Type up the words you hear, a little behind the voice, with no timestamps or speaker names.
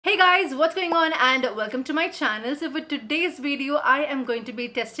Guys, what's going on and welcome to my channel. So for today's video I am going to be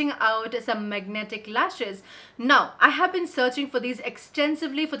testing out some magnetic lashes. Now I have been searching for these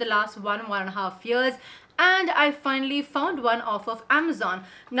extensively for the last one and a half years and I finally found one off of Amazon.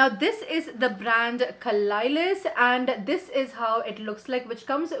 Now this is the brand Calailis and this is how it looks like, which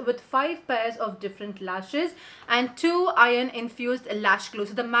comes with 5 pairs of different lashes and 2 iron infused lash glue.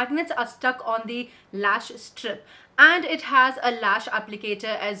 So the magnets are stuck on the lash strip and it has a lash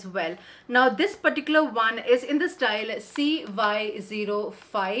applicator as well. Now this particular one is in the style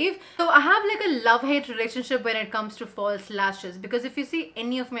CY05. So I have like a love-hate relationship when it comes to false lashes, because if you see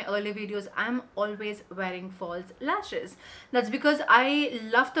any of my early videos, I'm always wearing false lashes. That's because I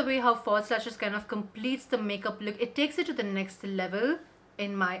love the way how false lashes kind of completes the makeup look. It takes it to the next level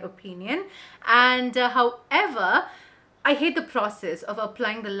in my opinion. And however, I hate the process of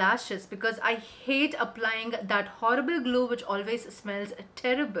applying the lashes because I hate applying that horrible glue which always smells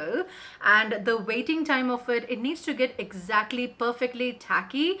terrible, and the waiting time of it needs to get exactly perfectly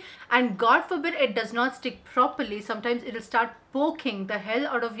tacky, and God forbid it does not stick properly. Sometimes it will start poking the hell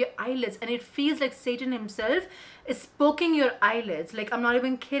out of your eyelids and it feels like Satan himself is poking your eyelids. Like, I'm not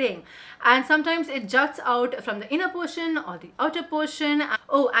even kidding. And sometimes it juts out from the inner portion or the outer portion.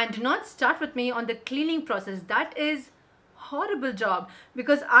 Oh, and do not start with me on the cleaning process. That is horrible job,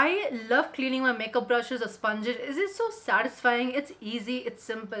 because I love cleaning my makeup brushes or sponges. It is so satisfying. It's easy, it's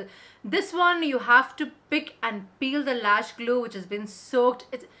simple. This one you have to pick and peel the lash glue which has been soaked.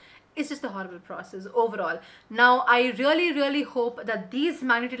 It's just a horrible process overall. Now I really hope that these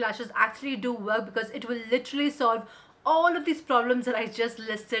magnetic lashes actually do work, because it will literally solve all of these problems that I just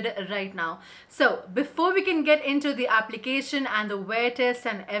listed right now. So before we can get into the application and the wear test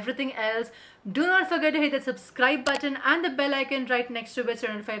and everything else, do not forget to hit the subscribe button and the bell icon right next to it to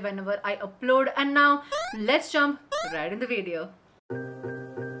notify whenever I upload. And now let's jump right in the video.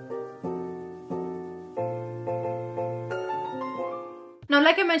 Now,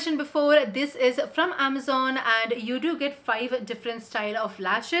 like I mentioned before, this is from Amazon and you do get 5 different style of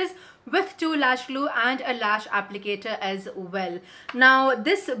lashes with 2 lash glue and a lash applicator as well. Now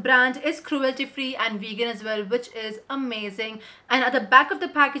this brand is cruelty free and vegan as well, which is amazing. And at the back of the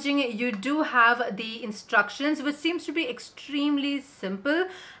packaging you do have the instructions, which seems to be extremely simple.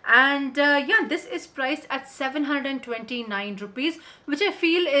 And yeah, this is priced at 729 rupees, which I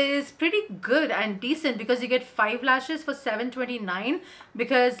feel is pretty good and decent, because you get 5 lashes for 729,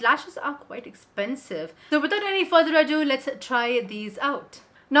 because lashes are quite expensive. So without any further ado, let's try these out.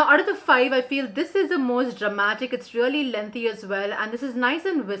 Now out of the 5, I feel this is the most dramatic. It's really lengthy as well, and this is nice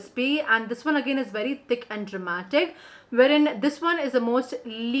and wispy, and this one again is very thick and dramatic, wherein this one is the most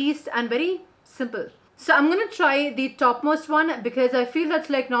least and very simple. So I'm gonna try the topmost one, because I feel that's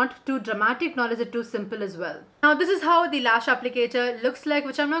like not too dramatic, nor is it too simple as well. Now this is how the lash applicator looks like,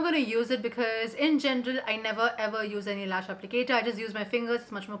 which I'm not going to use it because in general I never ever use any lash applicator. I just use my fingers.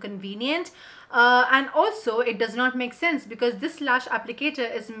 It's much more convenient. And also it does not make sense, because this lash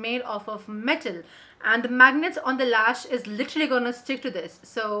applicator is made off of metal and the magnets on the lash is literally going to stick to this.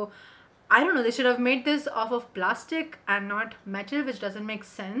 So I don't know, they should have made this off of plastic and not metal, which doesn't make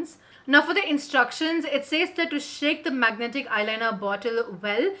sense. Now for the instructions, it says that to shake the magnetic eyeliner bottle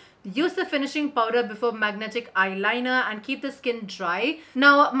well, use the finishing powder before magnetic eyeliner and keep the skin dry.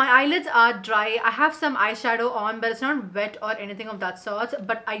 Now my eyelids are dry. I have some eyeshadow on, but it's not wet or anything of that sort.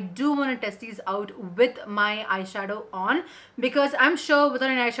 But I do want to test these out with my eyeshadow on, because I'm sure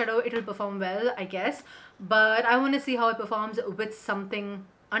without an eyeshadow it will perform well, I guess. But I want to see how it performs with something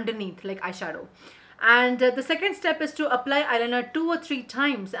underneath like eyeshadow. And the second step is to apply eyeliner 2 or 3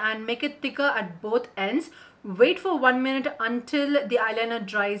 times and make it thicker at both ends. Wait for 1 minute until the eyeliner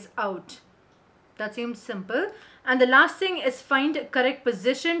dries out. That seems simple. And the last thing is find correct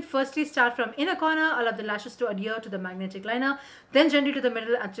position. Firstly, start from inner corner, allow the lashes to adhere to the magnetic liner, then gently to the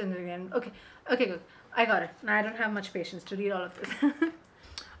middle and gently again. Okay, good. I got it. Now I don't have much patience to read all of this.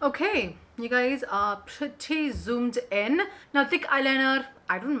 Okay, you guys are pretty zoomed in. Now thick eyeliner,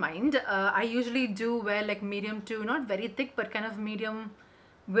 I don't mind. I usually do wear like medium to not very thick, but kind of medium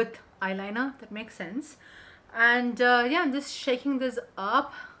with eyeliner. That makes sense. And yeah, I'm just shaking this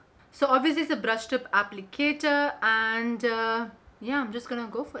up. So obviously it's a brush tip applicator, and yeah, I'm just gonna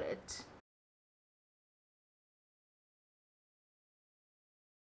go for it.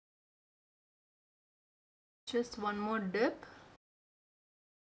 Just one more dip.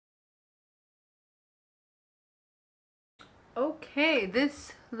 Okay,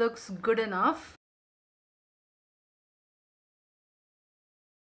 this looks good enough.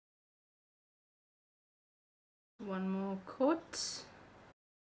 One more coat.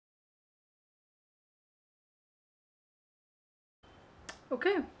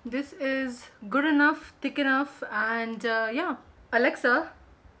 Okay, this is good enough, thick enough, and yeah. Alexa,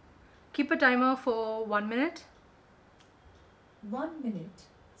 keep a timer for 1 minute. 1 minute,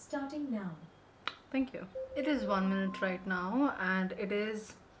 starting now. Thank you. It is 1 minute right now, and it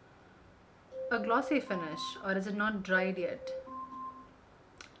is a glossy finish, or is it not dried yet?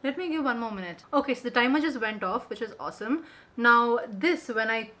 Let me give 1 more minute. Okay, so the timer just went off, which is awesome. Now this,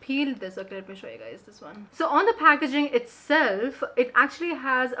 when I peel this, okay, let me show you guys this one. So on the packaging itself, it actually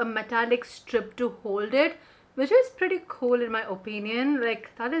has a metallic strip to hold it, which is pretty cool in my opinion.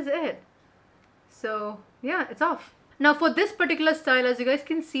 Like, that is it. So yeah, it's off. Now for this particular style, as you guys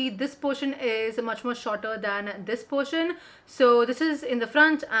can see, this portion is much more shorter than this portion. So this is in the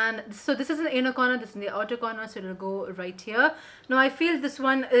front, and so this is in the inner corner, this is in the outer corner, so it'll go right here. Now I feel this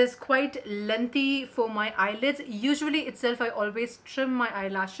one is quite lengthy for my eyelids. Usually itself I always trim my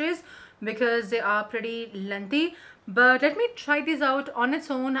eyelashes because they are pretty lengthy, but let me try these out on its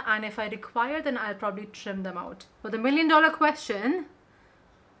own, and if I require, then I'll probably trim them out. For the million-dollar question,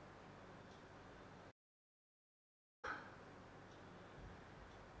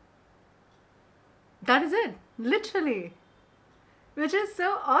 that is it, literally, which is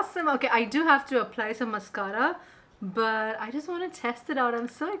so awesome. Okay, I do have to apply some mascara, but I just want to test it out. I'm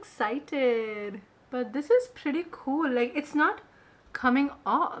so excited. But this is pretty cool. Like, it's not coming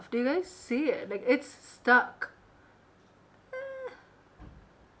off. Do you guys see it? Like, it's stuck.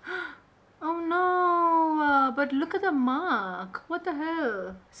 Oh no, but look at the mark. What the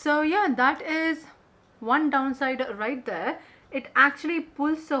hell? So yeah, that is one downside right there. It actually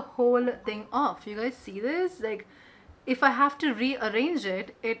pulls the whole thing off. You guys see this? Like, if I have to rearrange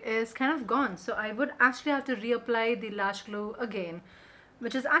it, it is kind of gone. So I would actually have to reapply the lash glue again,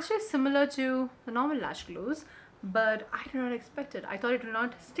 which is actually similar to the normal lash glues, but I did not expect it. I thought it would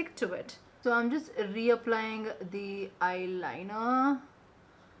not stick to it. So I'm just reapplying the eyeliner.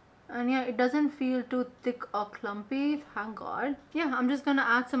 And yeah, it doesn't feel too thick or clumpy, thank God. Yeah, I'm just gonna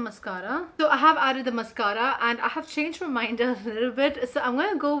add some mascara. So I have added the mascara, and I have changed my mind a little bit. So I'm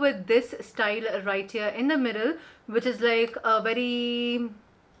gonna go with this style right here in the middle, which is like a very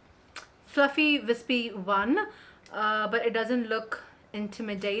fluffy, wispy one, but it doesn't look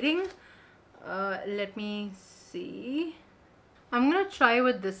intimidating. Let me see. I'm gonna try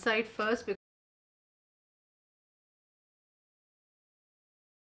with this side first because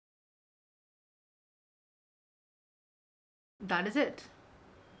that is it.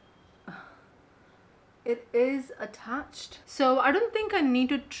 It is attached. So I don't think I need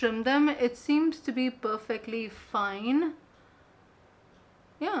to trim them. It seems to be perfectly fine.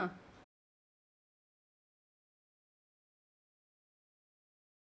 Yeah.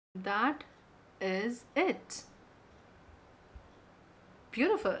 That is it.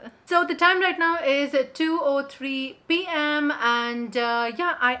 Beautiful. So the time right now is 2:03 p.m. and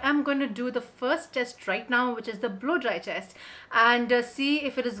yeah, I am going to do the first test right now, which is the blow dry test, and see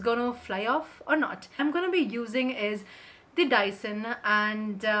if it is gonna fly off or not. I'm gonna be using is the Dyson,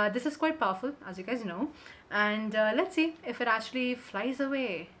 and this is quite powerful, as you guys know, and let's see if it actually flies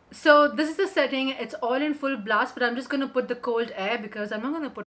away. So this is the setting. It's all in full blast, but I'm just gonna put the cold air because I'm not gonna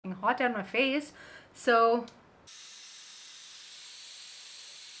put hot air on my face. So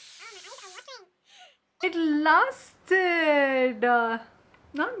it lasted.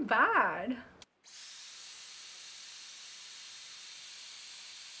 Not bad.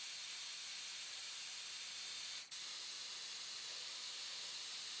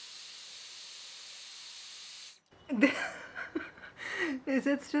 Is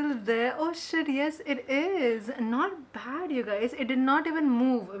it still there? Oh shit, yes it is. Not bad, you guys. It did not even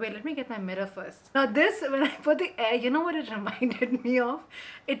move. Wait, let me get my mirror first. Now this, when I put the air, you know what it reminded me of?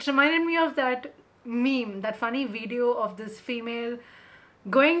 It reminded me of that meme, that funny video of this female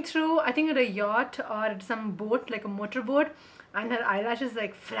going through, I think, at a yacht or at some boat, like a motorboat, and her eyelashes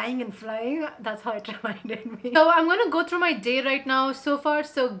like flying and flying. That's how it reminded me. So I'm gonna go through my day right now. So far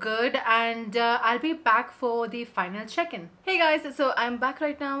so good, and I'll be back for the final check-in. Hey guys, so I'm back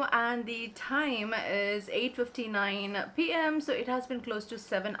right now, and the time is 8:59 p.m. so it has been close to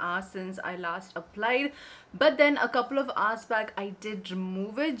 7 hours since I last applied, but then a couple of hours back I did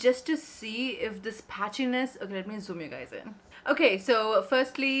remove it just to see if this patchiness. Okay, let me zoom you guys in. Okay, so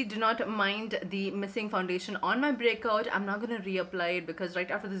firstly, do not mind the missing foundation on my breakout. I'm not gonna reapply it because right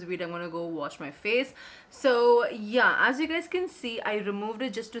after this video I'm gonna go wash my face. So yeah, as you guys can see, I removed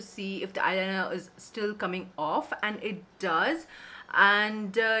it just to see if the eyeliner is still coming off, and it does.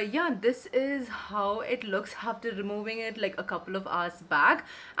 And yeah, this is how it looks after removing it like a couple of hours back.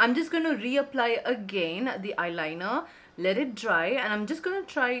 I'm just gonna reapply again the eyeliner, let it dry, and I'm just gonna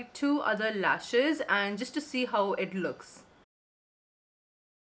try 2 other lashes and just to see how it looks.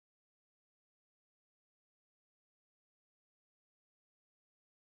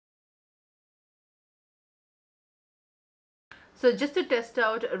 So just to test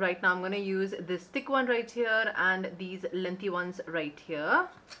out right now, I'm going to use this thick one right here and these lengthy ones right here.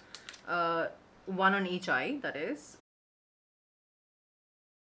 One on each eye, that is.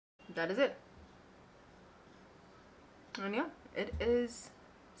 That is it. And yeah, it is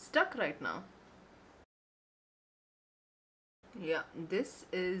stuck right now. Yeah, this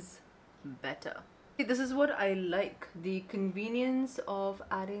is better. This is what I like, the convenience of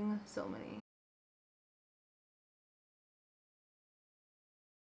adding so many.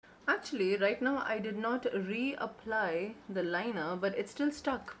 Actually, right now I did not reapply the liner, but it's still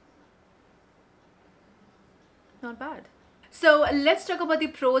stuck. Not bad. So let's talk about the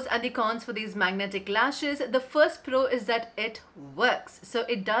pros and the cons for these magnetic lashes. The first pro is that it works. So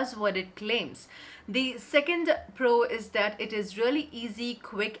it does what it claims. The second pro is that it is really easy,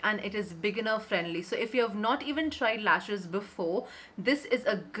 quick, and it is beginner friendly. So if you have not even tried lashes before, this is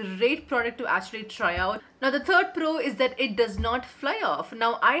a great product to actually try out. Now the third pro is that it does not fly off.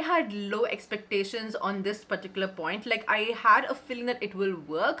 Now I had low expectations on this particular point. Like I had a feeling that it will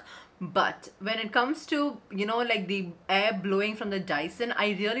work, but when it comes to, you know, like the air blowing from the Dyson,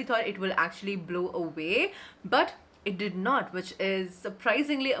 I really thought it will actually blow away, but it did not, which is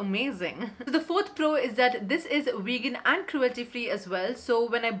surprisingly amazing. So the fourth pro is that this is vegan and cruelty free as well. So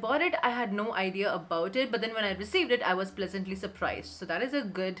when I bought it, I had no idea about it, but then when I received it, I was pleasantly surprised. So that is a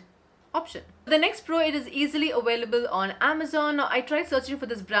good option. The next pro, it is easily available on Amazon. Now, I tried searching for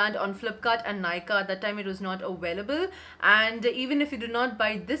this brand on Flipkart and Nykaa. At that time it was not available, and even if you do not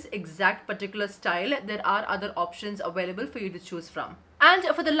buy this exact particular style, there are other options available for you to choose from. And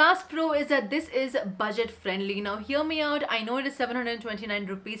for the last pro is that this is budget friendly. Now hear me out, I know it is 729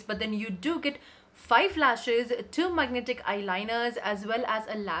 rupees, but then you do get 5 lashes, 2 magnetic eyeliners, as well as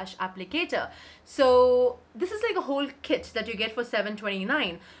a lash applicator. So this is like a whole kit that you get for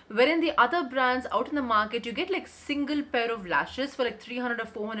 729, wherein the other brands out in the market, you get like single pair of lashes for like 300 or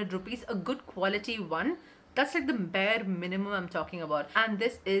 400 rupees, a good quality one. That's like the bare minimum I'm talking about, and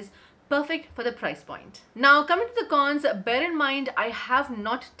this is perfect for the price point. Now coming to the cons, bear in mind I have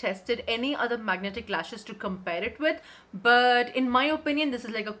not tested any other magnetic lashes to compare it with, but in my opinion this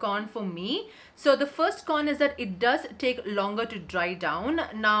is like a con for me. So the first con is that it does take longer to dry down.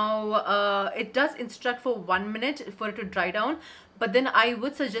 Now it does instruct for 1 minute for it to dry down, but then I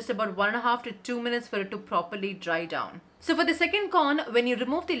would suggest about 1.5 to 2 minutes for it to properly dry down. So for the second con, when you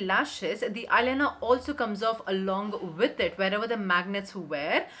remove the lashes, the eyeliner also comes off along with it wherever the magnets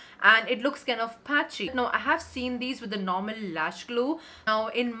wear, and it looks kind of patchy. Now I have seen these with the normal lash glue. Now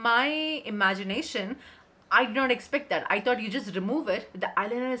in my imagination, I did not expect that. I thought you just remove it, the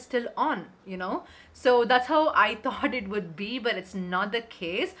eyeliner is still on, you know. So that's how I thought it would be, but it's not the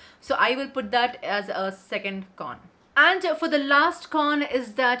case. So I will put that as a second con. And for the last con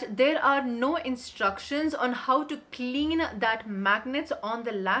is that there are no instructions on how to clean that magnets on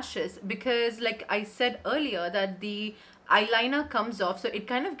the lashes, because like I said earlier that the eyeliner comes off, so it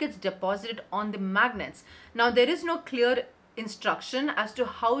kind of gets deposited on the magnets. Now there is no clear instruction as to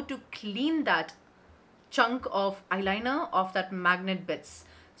how to clean that chunk of eyeliner off that magnet bits.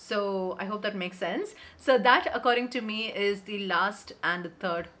 So I hope that makes sense. So that, according to me, is the last and the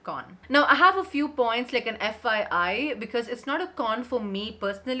third con. Now I have a few points like an FYI, because it's not a con for me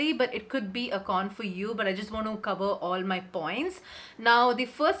personally, but it could be a con for you, but I just want to cover all my points. Now the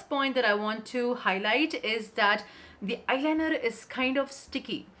first point that I want to highlight is that the eyeliner is kind of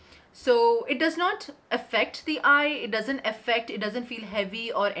sticky. So it does not affect the eye, it doesn't feel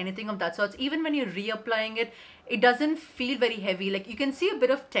heavy or anything of that sort. Even when you're reapplying it, it doesn't feel very heavy. Like you can see a bit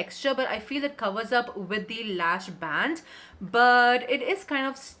of texture, but I feel it covers up with the lash band, but it is kind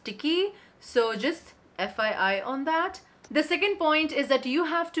of sticky. So just FYI on that. The second point is that you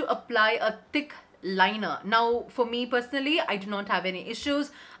have to apply a thick liner. Now for me personally, I do not have any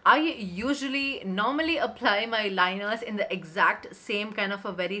issues. I usually normally apply my liners in the exact same kind of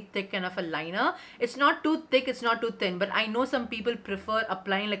a very thick kind of a liner. It's not too thick, it's not too thin, but I know some people prefer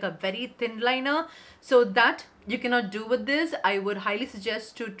applying like a very thin liner, so that you cannot do with this. I would highly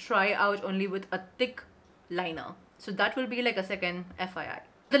suggest to try out only with a thick liner. So that will be like a second FYI.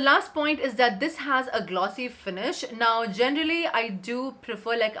 The last point is that this has a glossy finish. Now generally I do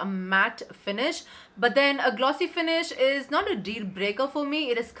prefer like a matte finish, but then a glossy finish is not a deal breaker for me.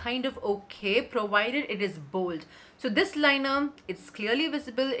 It is kind of okay provided it is bold. So this liner, it's clearly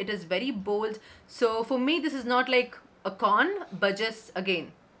visible, it is very bold. So for me this is not like a con, but just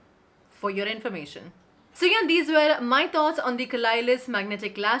again for your information. So yeah, these were my thoughts on the Calailis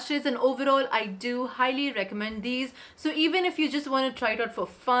magnetic lashes, and overall I do highly recommend these. So even if you just want to try it out for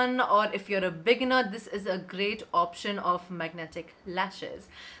fun, or if you're a beginner, this is a great option of magnetic lashes.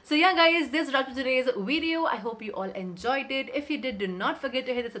 So yeah guys, this wraps up today's video. I hope you all enjoyed it. If you did, do not forget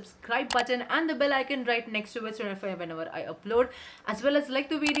to hit the subscribe button and the bell icon right next to it to notify whenever I upload, as well as like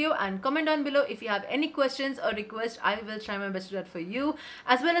the video and comment down below if you have any questions or requests. I will try my best to do that for you,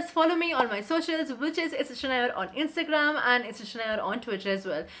 as well as follow me on my socials, which is Eyelash on Instagram and Eyelash on Twitter as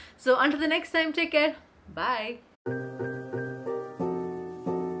well. So until the next time, take care. Bye.